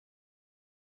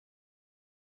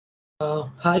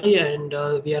Hi, and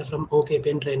we are from Oak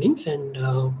APN Trainings, and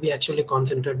we actually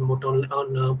concentrate more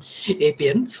on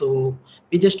APN. So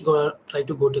we just try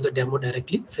to go to the demo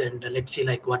directly, and let's see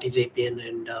like what is APN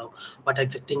and what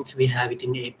exact things we have it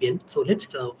in APN. So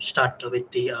let's start with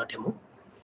the demo.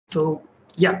 So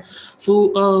yeah,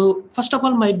 first of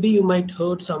all, might be you might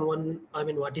heard someone. I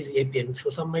mean, what is APN?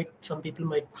 So some people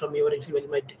might from your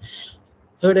experience might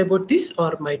heard about this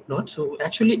or might not. So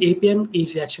actually APM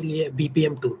is actually a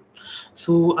BPM tool.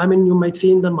 So I mean you might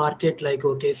see in the market like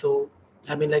okay, so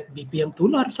I mean like BPM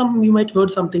tool or some you might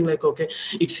heard something like okay,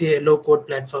 it's a low code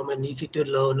platform and easy to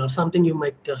learn or something you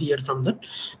might hear from that.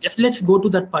 Just let's go to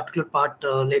that particular part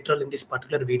later in this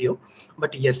particular video.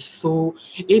 But yes, so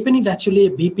APM is actually a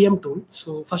BPM tool.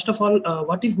 So first of all,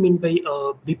 what is meant by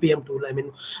BPM tool? I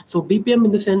mean, so BPM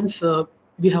in the sense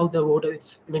we have the word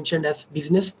is mentioned as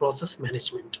business process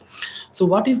management. So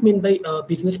what is meant by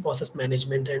business process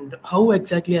management and how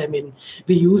exactly I mean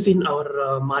we use in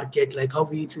our market, like how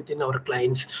we use it in our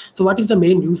clients. So what is the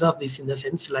main use of this in the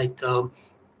sense like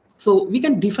so we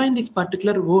can define this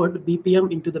particular word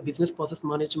BPM into the business process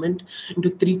management into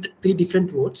three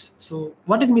different words. So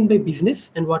what is meant by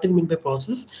business and what is meant by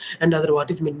process and other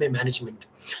what is meant by management.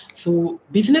 So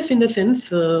business in the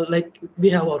sense like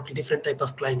we have our different type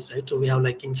of clients, right? So we have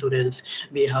like insurance,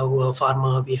 we have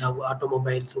pharma, we have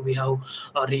automobile, so we have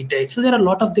retail. So there are a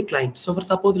lot of the clients. So for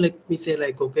suppose like we say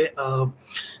like okay,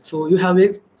 so you have a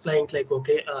client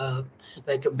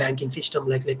like a banking system,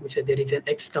 like let me say there is an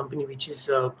X company which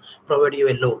is provide you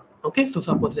a loan. Okay, so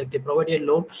suppose like they provide you a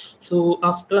loan. So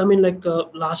after I mean like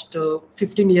last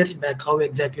 15 years back, how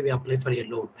exactly we apply for a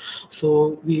loan.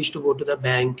 So we used to go to the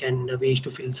bank and we used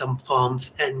to fill some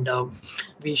forms and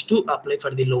we used to apply for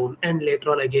the loan. And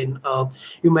later on again,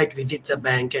 you might visit the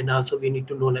bank and also we need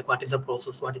to know like what is the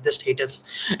process, what is the status,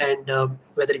 and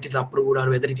whether it is approved or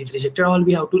whether it is rejected. All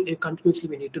we have to continuously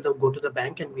we need to go to the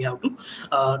bank and we have to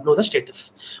know the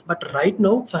status. But right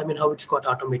now, so I mean how it's got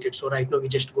automated. So right now we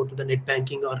just go to the net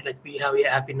banking or like we have a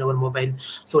app in our mobile.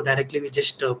 So directly we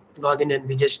just log in and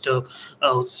we just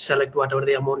select whatever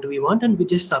the amount we want and we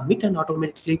just submit, and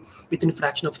automatically within a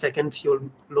fraction of seconds your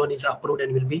loan is approved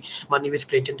and will be money is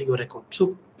created into your account.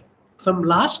 So from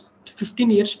last 15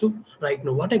 years to right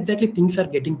now, what exactly things are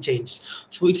getting changed.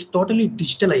 So it's totally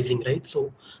digitalizing, right?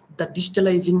 So the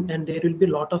digitalizing and there will be a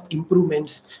lot of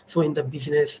improvements so in the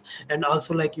business, and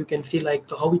also like you can see like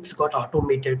how it's got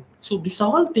automated. So these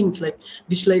all things like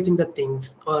digitalizing the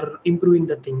things or improving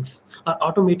the things or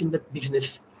automating the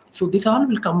business. So this all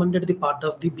will come under the part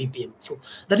of the BPM. So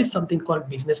that is something called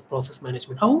business process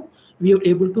management. How we are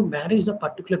able to manage the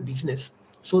particular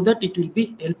business so that it will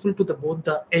be helpful to the both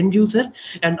the end user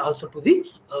and also to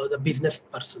the business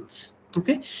persons.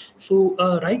 Okay, so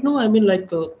right now I mean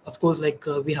like of course like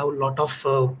we have a lot of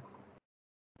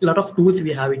tools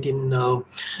we have it in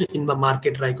the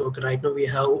market, right? Okay, right now we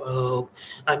have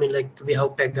I mean like we have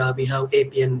Pega, we have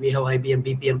APN, we have IBM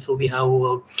BPM, so we have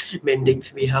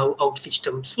Mendix, we have out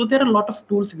systems. So there are a lot of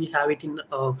tools we have it in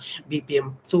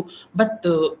BPM. So but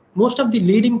most of the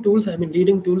leading tools I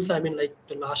mean like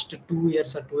the last 2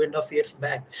 years or 2.5 years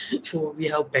back. So we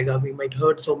have Pega, we might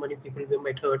heard so many people we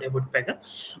might heard about Pega,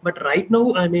 but right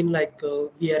now I mean like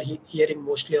we are hearing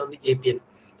mostly on the APN.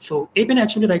 So APN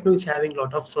actually right now is having a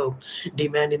lot of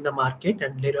demand in the market,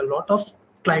 and there are a lot of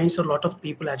clients or a lot of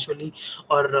people actually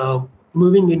are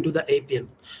moving into the APN.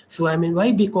 So I mean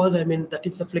why? Because I mean that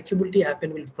is the flexibility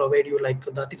APN will provide you, like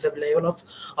that is the level of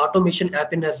automation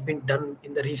APN has been done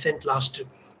in the recent last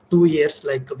 2 years.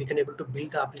 Like we can able to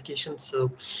build the applications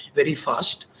very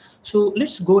fast. So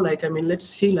let's go like I mean let's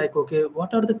see like okay,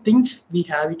 what are the things we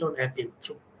have it on APN.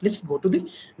 So let's go to the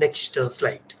next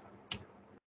slide.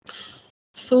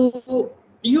 So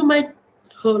you might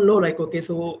know like okay,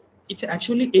 so it's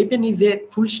actually APN is a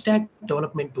full stack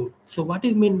development tool. So what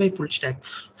is meant by full stack?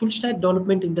 Full stack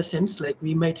development in the sense like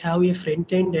we might have a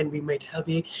front end and we might have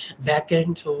a back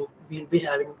end. So we'll be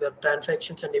having the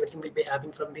transactions and everything we'll be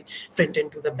having from the front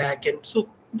end to the back end. So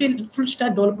the full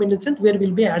stack development in the sense where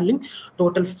we'll be handling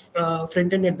total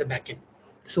front end and the back end.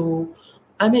 So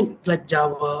I mean, like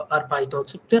Java or Python.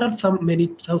 So there are so many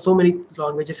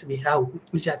languages we have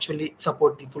which actually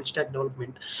support the full stack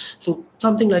development. So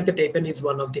something like the Appian is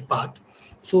one of the part.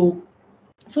 So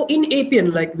so in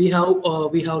Appian, like we have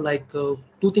like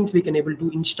two things we can able to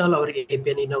install our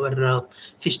Appian in our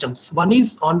systems. One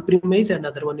is on premise and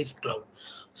another one is cloud.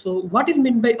 So what is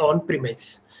meant by on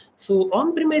premise? So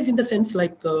on premise in the sense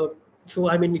like so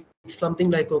I mean it's something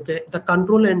like okay, the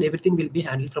control and everything will be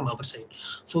handled from our side.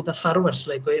 So the servers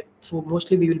like so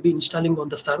mostly we will be installing on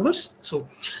the servers. So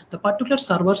the particular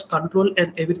servers control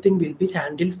and everything will be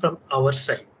handled from our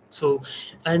side. So,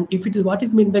 and if it is what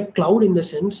is meant by cloud in the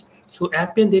sense, so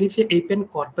Appian, there is a Appian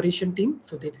corporation team.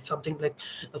 So there is something like,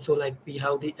 so like we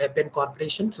have the Appian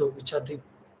corporation, so which are the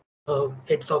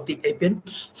heads of the Appian,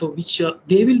 so which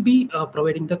they will be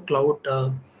providing the cloud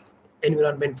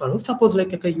environment for us. Suppose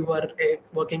like okay, you are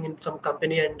working in some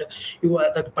company and you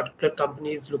are that particular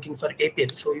company is looking for Appian,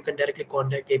 so you can directly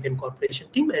contact Appian corporation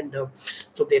team, and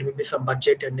so there will be some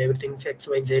budget and everything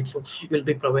XYZ. So you will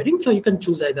be providing. So you can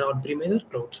choose either on-prem or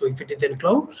cloud. So if it is in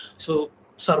cloud, so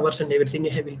servers and everything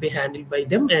will be handled by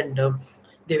them, and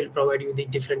they will provide you the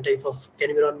different type of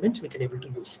environments we can able to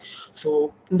use.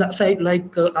 So that side,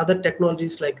 like other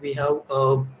technologies, like we have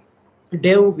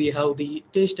dev, we have the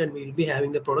test, and we will be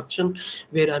having the production,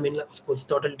 where I mean of course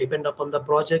totally depend upon the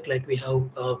project. Like we have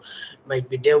might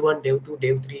be dev 1, dev 2,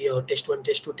 dev 3, or test 1,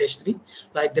 test 2, test 3,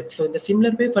 like that. So in the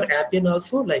similar way for Appian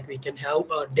also, like we can have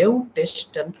dev,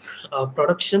 test, and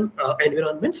production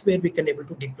environments, where we can able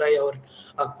to deploy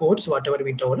our codes whatever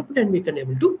we developed, and we can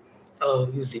able to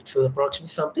use it. So the production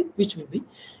is something which will be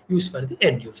used for the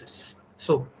end users.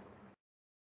 So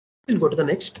we'll go to the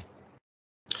next.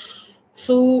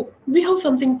 So we have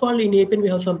something called in Appian, we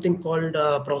have something called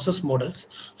process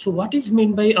models. So what is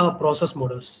meant by process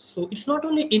models? So it's not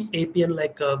only in Appian,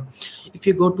 like if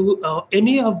you go to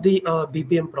any of the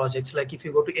BPM projects, like if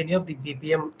you go to any of the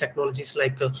BPM technologies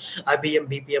like IBM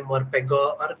BPM or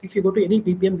Pega, or if you go to any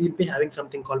BPM, we'll be having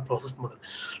something called process model.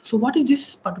 So what is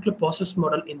this particular process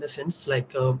model in the sense,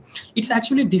 like it's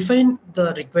actually define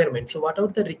the requirement. So whatever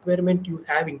the requirement you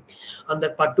having on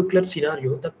that particular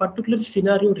scenario, the particular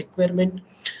scenario requirement,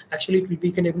 actually it will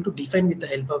be can able to define with the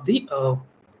help of the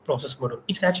process model.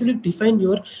 It's actually define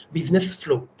your business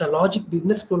flow, the logic,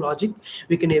 business flow logic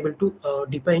we can able to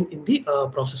define in the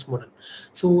process model.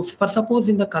 So for suppose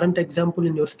in the current example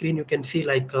in your screen, you can see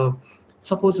like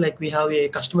suppose like we have a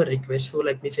customer request. So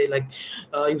let me say like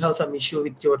you have some issue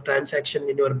with your transaction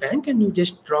in your bank, and you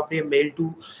just drop a mail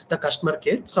to the customer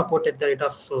care support at the rate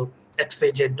of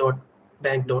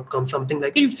xyz.bank.com, something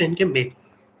like it. You send a mail.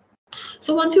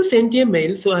 So once you send a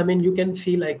mail, so I mean you can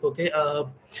see like okay,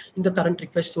 in the current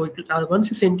request, so once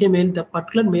you send a mail, the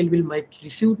particular mail will might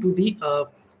receive to the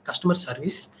customer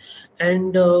service,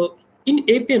 and in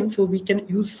Appian, so we can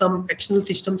use some external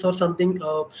systems or something.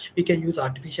 We can use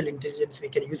artificial intelligence, we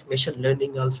can use machine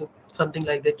learning also, something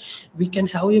like that. We can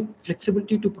have a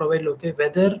flexibility to provide okay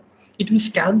whether it will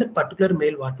scan that particular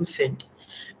mail what to send,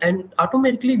 and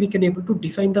automatically we can able to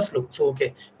define the flow. So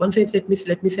okay, once I said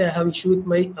let me say I have issue with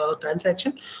my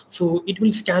transaction, so it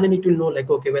will scan and it will know like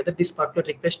okay whether this particular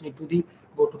request need to the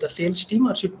go to the sales team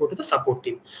or should go to the support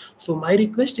team. So my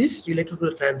request is related to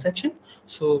the transaction,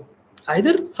 so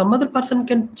either some other person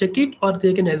can check it, or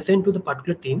they can assign to the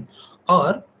particular team,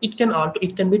 or it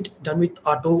can be done with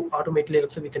automatically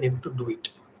also we can able to do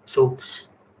it. So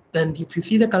then if you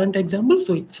see the current example,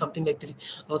 so it's something like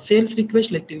the sales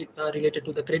request, like related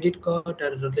to the credit card,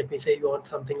 or let me say you want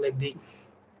something like the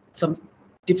some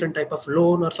different type of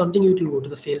loan or something, it will go to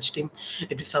the sales team.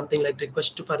 It is something like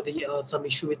request for the some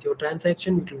issue with your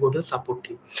transaction, it will go to the support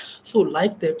team. So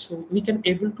like that, so we can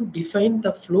able to define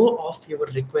the flow of your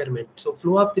requirement. So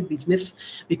flow of the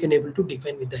business we can able to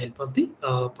define with the help of the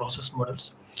process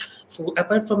models. So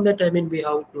apart from that, I mean we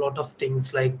have a lot of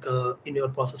things like in your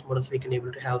process models we can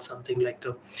able to have something like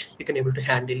you can able to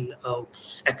handle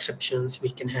exceptions, we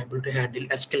can able to handle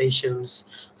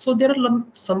escalations. So there are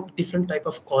some different type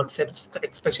of concepts,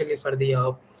 especially for the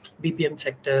BPM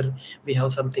sector. We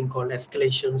have something called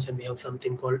escalations, and we have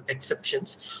something called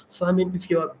exceptions. So I mean if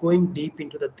you are going deep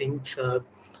into the things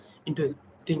into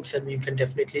things, and you can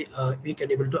definitely we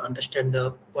can able to understand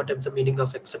the what is the meaning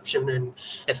of exception and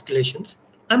escalations.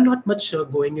 I'm not much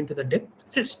going into the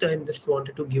depth, just I just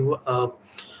wanted to give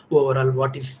overall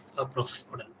what is a process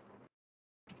model.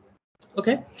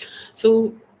 Okay,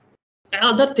 so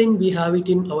another thing we have it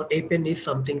in our Appian is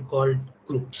something called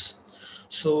groups.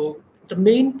 So the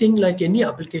main thing, like any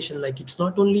application, like it's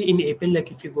not only in Appian, like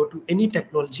if you go to any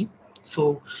technology,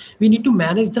 so we need to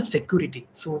manage the security.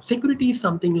 So security is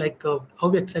something like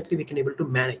how exactly we can able to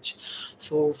manage.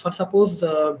 So for suppose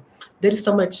there is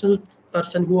some external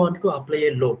person who want to apply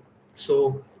a loan.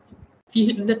 So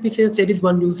let me say there is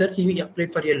one user, he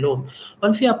applied for a loan.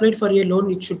 Once he applied for a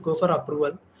loan, it should go for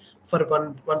approval for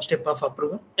one step of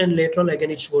approval, and later on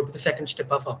again it should go to the second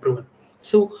step of approval.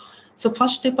 So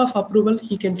first step of approval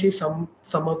he can see some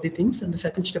of the things, and the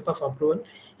second step of approval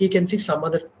he can see some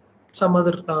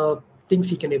other things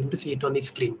he can able to see it on his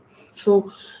screen.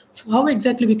 So how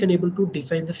exactly we can able to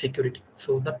define the security?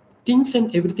 So the things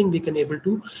and everything we can able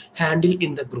to handle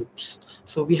in the groups.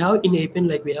 So we have in Appian,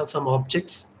 like we have some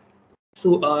objects,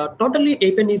 So totally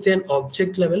Appian is an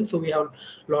object level. So we have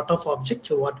a lot of objects.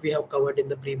 So what we have covered in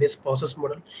the previous process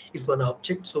model is one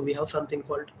object. So we have something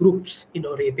called groups in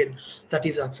our Appian. That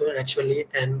is actually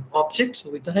an object. So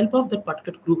with the help of that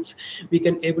particular groups, we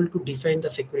can able to define the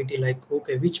security, like,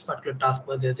 okay, which particular task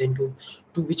was assigned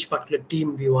to which particular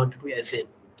team we want to assign.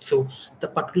 So the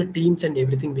particular teams and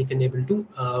everything we can able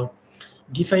to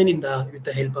define in the with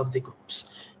the help of the groups.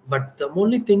 But the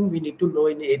only thing we need to know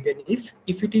in Appian is,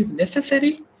 if it is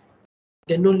necessary,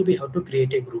 then only we have to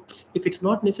create a group. If it's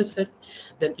not necessary,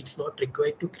 then it's not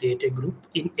required to create a group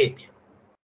in Appian.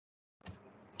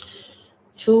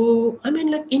 So I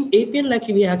mean, like in Appian, like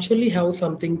we actually have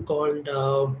something called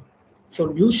so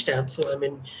news tab. So I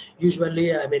mean,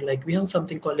 usually I mean, like we have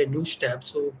something called a news tab.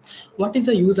 So what is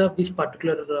the use of this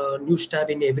particular news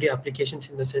tab in every applications?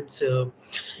 In the sense,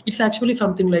 it's actually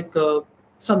something like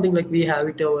we have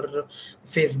it our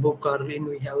Facebook, or in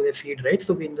we have a feed, right?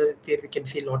 So in the where we can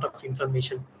see a lot of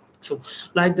information. So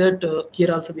like that,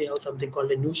 here also we have something called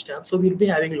a news tab. So we'll be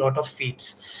having a lot of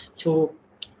feeds. So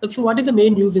what is the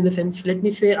main use? In the sense, let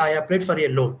me say I applied for a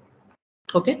loan.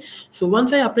 Okay, so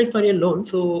once I applied for a loan,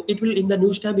 so it will, in the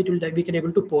news tab, it will, we can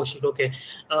able to post it. Okay,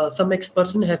 some X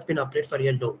person has been applied for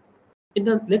a loan. In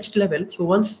the next level, so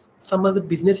once some other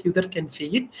business users can see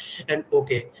it, and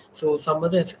okay, so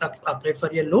someone has applied for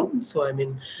a loan, so I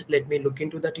mean, let me look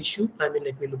into that issue. I mean,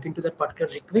 let me look into that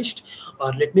particular request,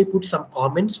 or let me put some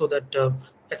comments so that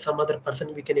some other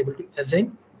person we can able to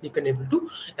assign. You can able to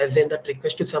assign that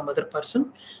request to some other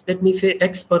person. Let me say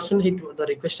X person, the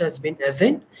request has been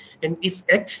assigned, and if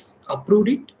X approved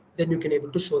it, then you can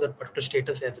able to show that particular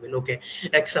status as well. Okay,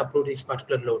 X approved this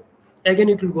particular loan. Again,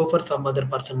 it will go for some other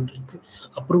person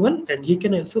approval, and he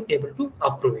can also able to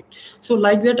approve it. So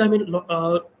like that, I mean,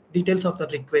 details of the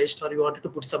request, or you wanted to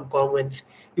put some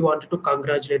comments, you wanted to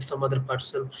congratulate some other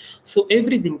person, so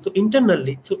everything. So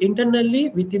internally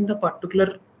within the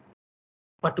particular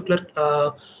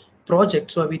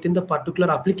project, so within the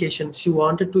particular applications you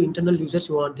wanted to, internal users,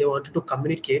 they wanted to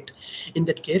communicate, in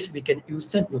that case we can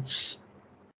use the news.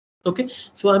 Okay,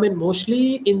 so I mean,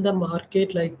 mostly in the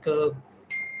market, like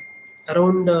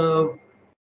around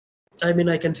I mean,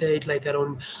 I can say it like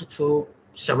around, so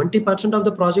 70% of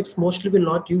the projects mostly will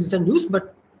not use the news,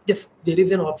 but yes, there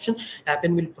is an option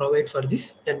Appian will provide for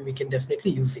this, and we can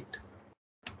definitely use it.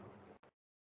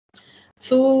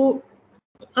 So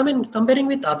I mean, comparing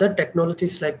with other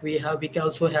technologies, like we can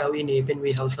also have in Appian,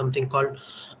 we have something called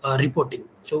reporting.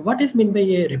 So what is meant by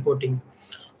a reporting?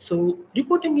 So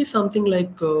reporting is something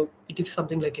like it is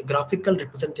something like a graphical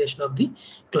representation of the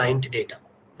client data,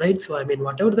 right? So I mean,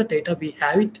 whatever the data we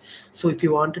have it. So if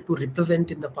you wanted to represent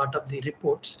in the part of the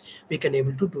reports, we can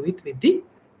able to do it with the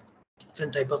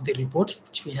different type of the reports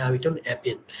which we have it on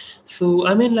Appian. So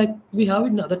I mean, like we have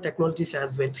in other technologies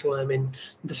as well. So I mean,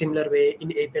 the similar way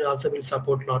in Appian also will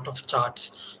support lot of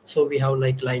charts. So we have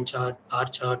like line chart, R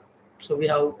chart. So we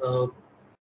have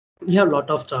a lot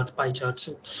of charts, pie charts.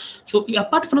 So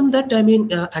apart from that, I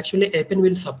mean, actually Appian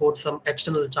will support some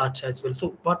external charts as well.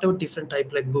 So whatever different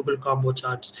type, like Google combo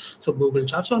charts. So Google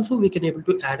charts also we can able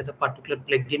to add the particular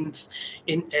plugins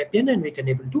in Appian, and we can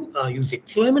able to use it.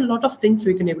 So I mean, a lot of things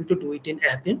we can able to do it in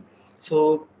Appian.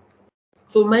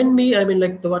 So mind me, I mean,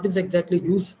 like what is exactly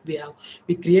use we have?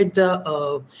 We create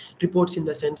the reports, in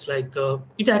the sense like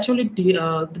it actually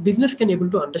the business can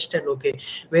able to understand, okay,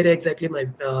 where exactly my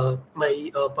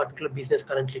particular business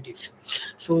currently it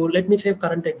is. So let me say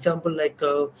current example, like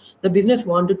the business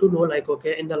wanted to know, like,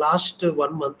 okay, in the last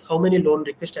 1 month, how many loan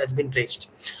request has been raised.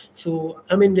 So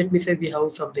I mean, let me say we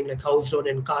have something like house loan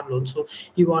and car loan. So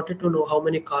he wanted to know how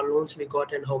many car loans we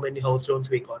got and how many house loans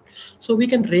we got. So we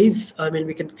can raise, I mean,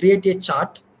 we can create a chart,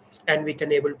 and we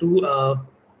can able to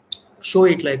show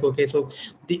it like, okay, so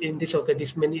in this, okay,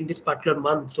 this many in this particular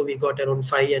month, so we got around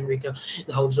 5, and we got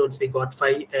the house loans we got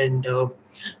 5, and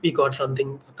we got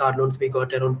something car loans we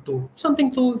got around 2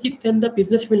 something. So then the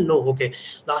business will know, okay,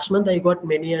 last month I got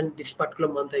many, and this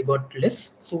particular month I got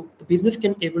less. So the business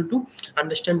can able to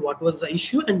understand what was the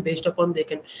issue, and based upon they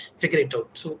can figure it out.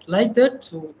 So like that,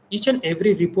 so each and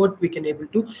every report we can able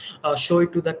to show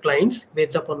it to the clients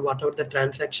based upon whatever the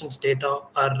transactions data,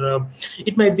 or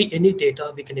it might be any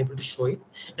data, we can able to show it,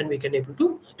 and we can able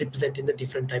to represent in the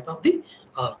different type of the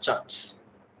charts.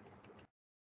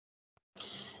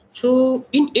 So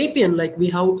in Appian, like we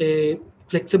have a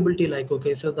flexibility, like,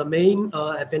 okay, so the main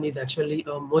Appian is actually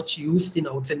much used in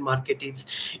outside market is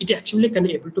it actually can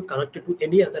able to connect it to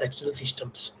any other external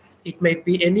systems. It might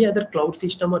be any other cloud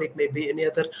system, or it may be any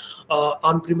other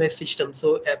on-premise system.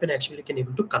 So Appian actually can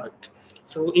able to connect.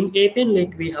 So in Appian,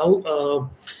 like we have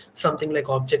something like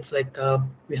objects, like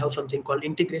we have something called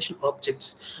integration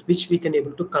objects, which we can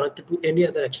able to connect to any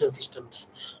other external systems.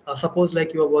 Suppose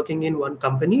like you are working in one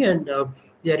company and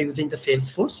they are using the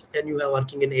Salesforce and you are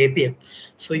working in APN.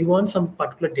 So you want some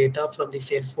particular data from the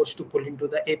Salesforce to pull into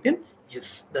the APN.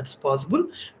 Yes, that's possible.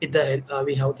 With the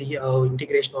we have the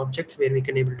integration objects where we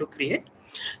can able to create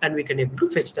and we can able to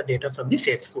fetch the data from the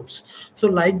Salesforce. So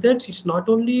like that, it's not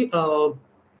only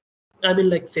I mean,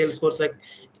 like Salesforce, like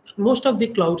most of the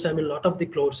clouds, I mean, a lot of the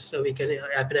clouds we can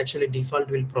Apple actually default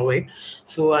will provide.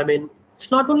 So, I mean, it's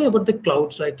not only about the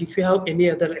clouds, like if you have any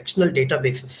other external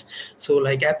databases. So,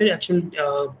 like Apple actually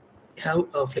have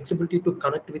flexibility to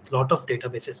connect with lot of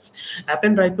databases.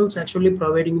 Apple right now is actually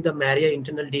providing the Maria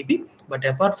internal DB, but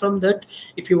apart from that,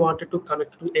 if you wanted to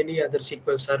connect to any other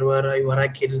SQL server,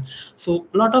 Oracle, so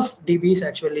a lot of DBs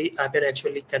actually Apple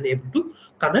actually can able to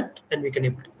connect and we can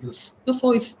able to use.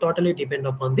 So it's totally depend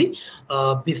upon the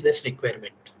business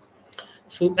requirement.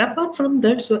 So apart from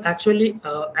that, so actually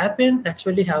Appian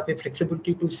actually have a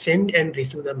flexibility to send and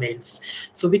receive the mails.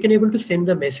 So we can able to send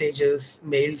the messages,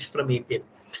 mails from Appian.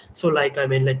 So like, I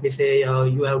mean, let me say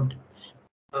you have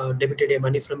debited a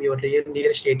money from your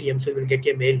nearest ATM, so you will get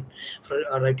a mail for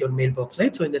right your mailbox,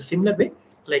 right? So in the similar way,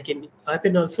 like in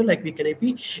Appian also, like we can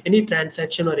be any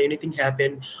transaction or anything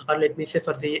happen, or let me say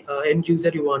for the end user,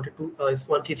 you wanted to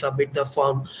once you submit the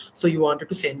form, so you wanted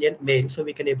to send a mail, so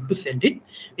we can able to send it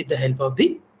with the help of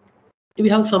the we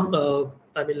have some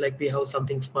I mean, like we have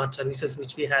something smart services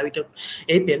which we have it on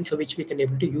APN, so which we can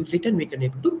able to use it and we can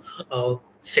able to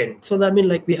send. So I mean,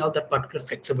 like we have that particular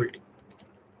flexibility.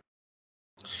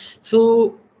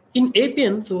 So in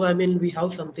APN, so I mean, we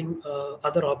have something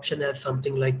other option as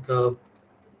something like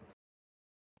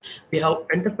we have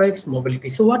enterprise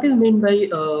mobility. So what is mean by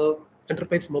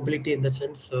enterprise mobility in the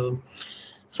sense?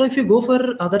 So if you go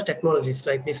for other technologies,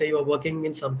 like they say you are working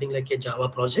in something like a Java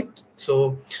project,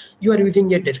 so you are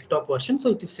using a desktop version, so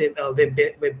it is a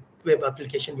web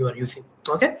application you are using.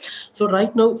 Okay, so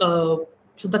right now,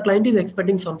 so the client is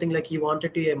expecting something like he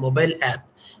wanted to a mobile app,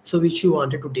 so which you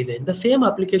wanted to design the same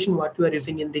application what you are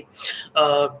using in the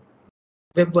uh,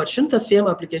 web version, the same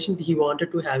application he wanted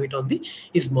to have it on the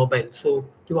his mobile. So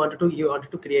he wanted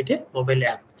to create a mobile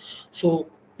app. So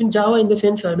in Java, in the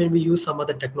sense, I mean, we use some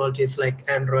other technologies like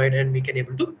Android, and we can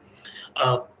able to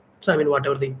uh, so I mean,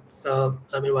 whatever the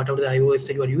iOS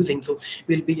that you are using, so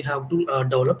we'll be have to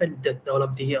develop and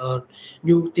develop the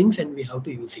new things, and we have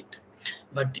to use it.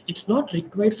 But it's not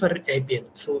required for Appian.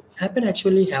 So Appian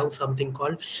actually have something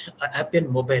called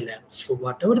Appian mobile app. So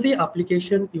whatever the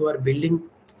application you are building,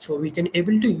 so we can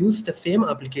able to use the same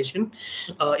application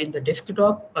in the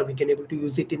desktop, or we can able to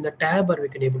use it in the tab, or we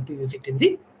can able to use it in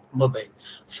the mobile.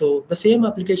 So the same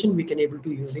application we can able to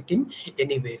use it in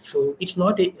any way. So it's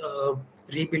not a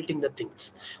rebuilding the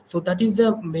things. So that is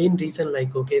the main reason,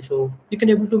 like, okay, so you can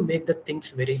able to make the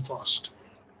things very fast.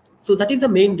 So that is the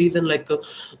main reason, like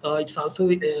it's also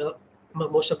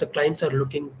most of the clients are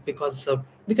looking, because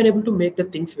we can able to make the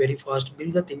things very fast,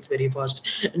 build the things very fast,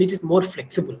 and it is more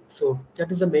flexible. So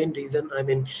that is the main reason, I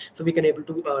mean, so we can able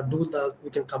to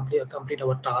we can complete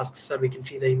our tasks, or we can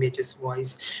see the images,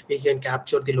 voice, we can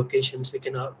capture the locations, we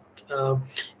can uh,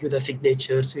 give the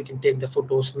signatures, we can take the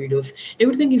photos, videos,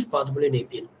 everything is possible in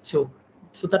APN.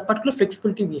 So that particular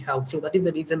flexibility we have. So that is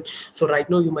the reason. So right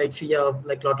now you might see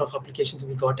like a lot of applications,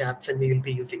 we got apps and we will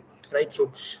be using, right?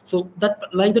 So that,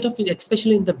 like that of,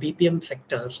 especially in the BPM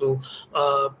sector, so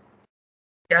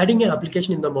adding an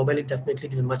application in the mobile, it definitely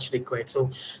is much required. So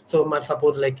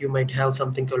suppose like you might have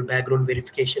something called background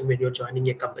verification when you're joining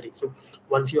a company. So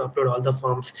once you upload all the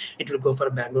forms, it will go for a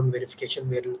background verification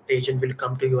where agent will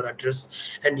come to your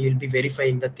address and you'll be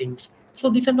verifying the things. So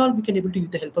this and all we can able to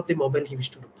use the help of the mobile he wish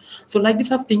to do. So like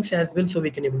this of things as well, so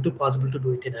we can able to possible to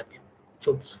do it in Appian.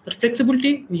 So that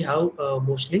flexibility we have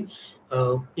mostly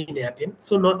in Appian,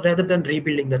 so not rather than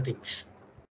rebuilding the things.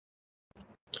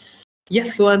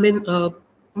 Yes, so I mean,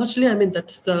 mostly, I mean,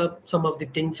 that's the some of the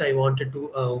things I wanted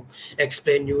to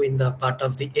explain you in the part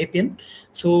of the APN.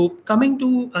 So coming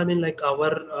to, I mean, like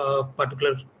our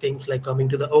particular things, like coming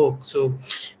to the oak. So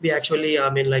we actually, I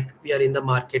mean, like we are in the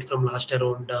market from last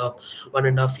around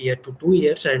 1.5 year to 2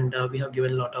 years, and we have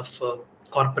given a lot of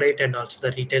corporate and also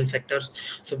the retail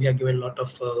sectors. So we have given a lot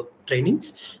of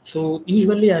trainings. So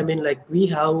usually, I mean, like we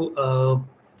have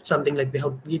something like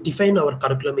we define our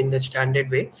curriculum in the standard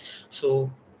way.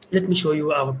 So let me show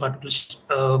you our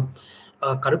particular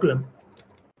curriculum.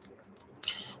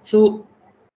 So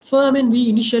I mean, we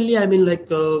initially, I mean, like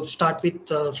start with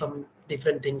some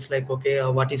different things, like, okay,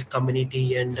 what is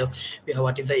community, and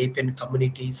what is the APN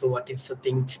community, so what is the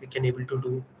things we can able to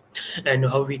do. and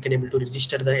how we can able to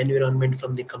register the environment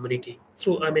from the community.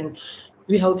 So I mean,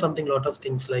 we have something lot of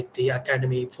things like the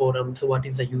academy forum. So what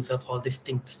is the use of all these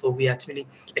things? So we actually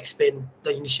explain the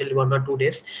initially 1 or 2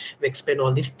 days, we explain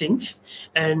all these things,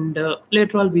 and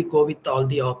later on we go with all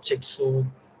the objects. So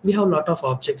we have a lot of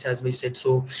objects, as we said.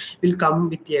 So we'll come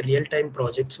with a real-time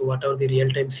project. So what are the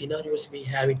real-time scenarios we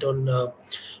have it on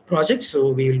project? So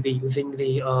we will be using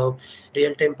the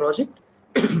real-time project.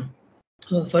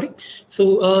 Sorry.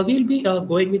 So we'll be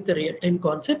going with the real-time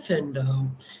concepts and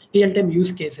real-time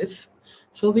use cases.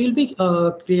 So we'll be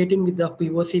creating with the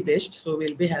POC based. So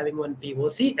we'll be having one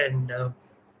POC, and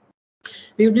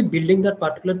we will be building that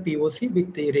particular POC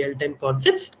with the real-time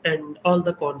concepts and all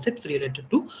the concepts related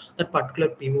to that particular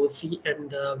POC.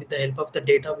 And with the help of the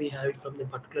data we have it from the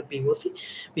particular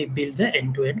POC, we build the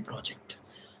end-to-end project.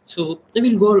 So we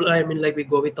will go. I mean, like we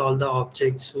go with all the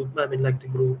objects. So I mean, like the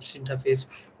groups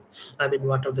interface. I mean,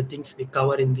 what are the things we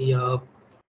cover in the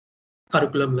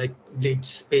curriculum, like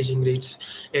grids, paging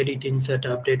grids, edit, insert,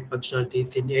 update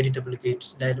functionalities in editable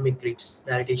grids, dynamic grids,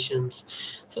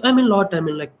 validations. So I mean, lot. I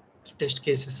mean, like test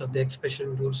cases of the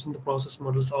expression rules in the process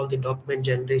models, all the document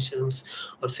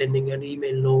generations, or sending an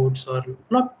email notes, or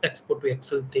not export to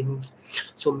Excel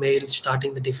things. So mail,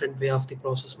 starting the different way of the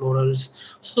process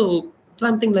models. So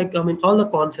something like, I mean, all the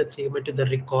concepts even to the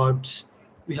records.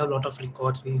 We have a lot of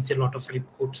records, we use a lot of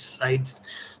reports sites,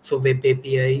 so web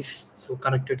APIs, so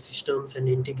connected systems and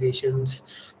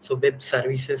integrations, so web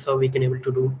services, how we can able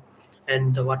to do,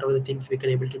 and what are the things we can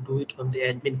able to do it from the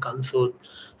admin console.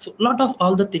 So a lot of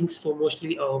all the things. So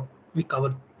mostly we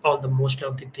cover all the most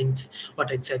of the things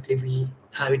what exactly we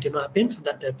have it in our pen. So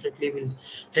that definitely will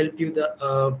help you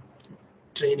the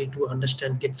trainee to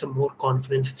understand, get some more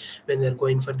confidence when they're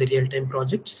going for the real-time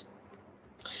projects.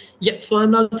 Yeah, so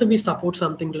and also we support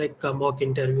something like mock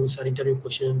interviews or interview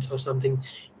questions or something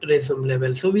resume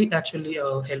level. So we actually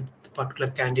help the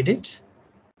particular candidates.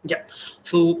 Yeah,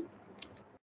 so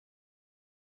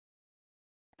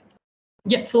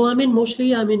yeah, so I mean,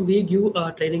 mostly, I mean, we give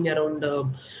training around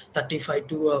 35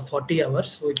 to 40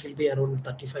 hours. So it will be around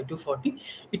 35 to 40.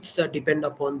 It's depend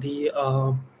upon the,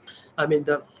 I mean,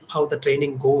 the how the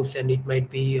training goes, and it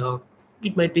might be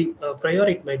prior,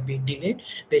 it might be delayed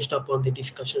based upon the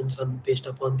discussions and based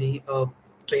upon the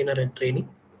trainer and training.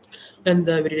 And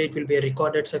the every day it will be a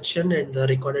recorded section, and the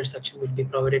recorded section will be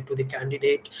provided to the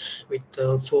candidate with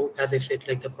so as I said,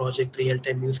 like the project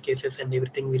real-time use cases and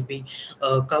everything will be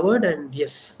covered. And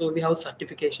yes, so we have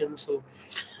certification. So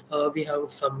we have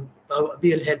some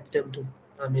we will help them to,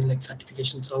 I mean, like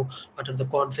certification. So what are the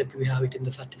concept we have it in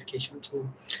the certification. So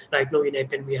right now in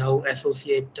Appian we have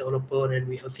associate developer, and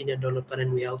we have senior developer,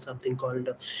 and we have something called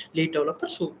lead developer.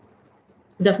 So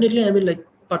definitely, I mean, like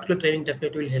particular training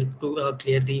definitely will help to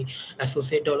clear the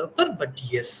associate developer. But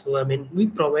yes, so I mean, we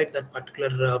provide that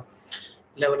particular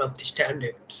level of the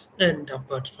standards, and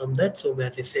apart from that, so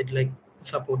as I said, like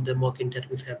support the mock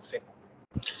interviews as well.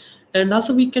 And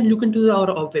also we can look into our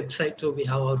website. So we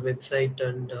have our website,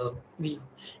 and we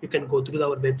you can go through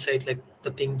our website, like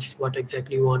the things what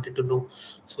exactly you wanted to know.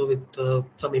 So with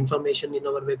some information in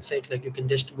our website, like you can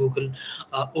just google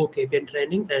OKPN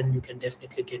training, and you can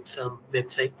definitely get some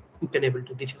website. You can able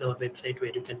to, this is our website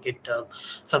where you can get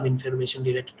some information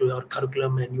related to our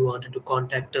curriculum, and you wanted to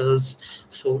contact us.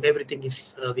 So everything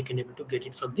is we can able to get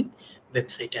it from the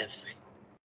website as well.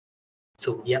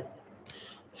 So yeah,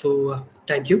 so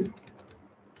thank you.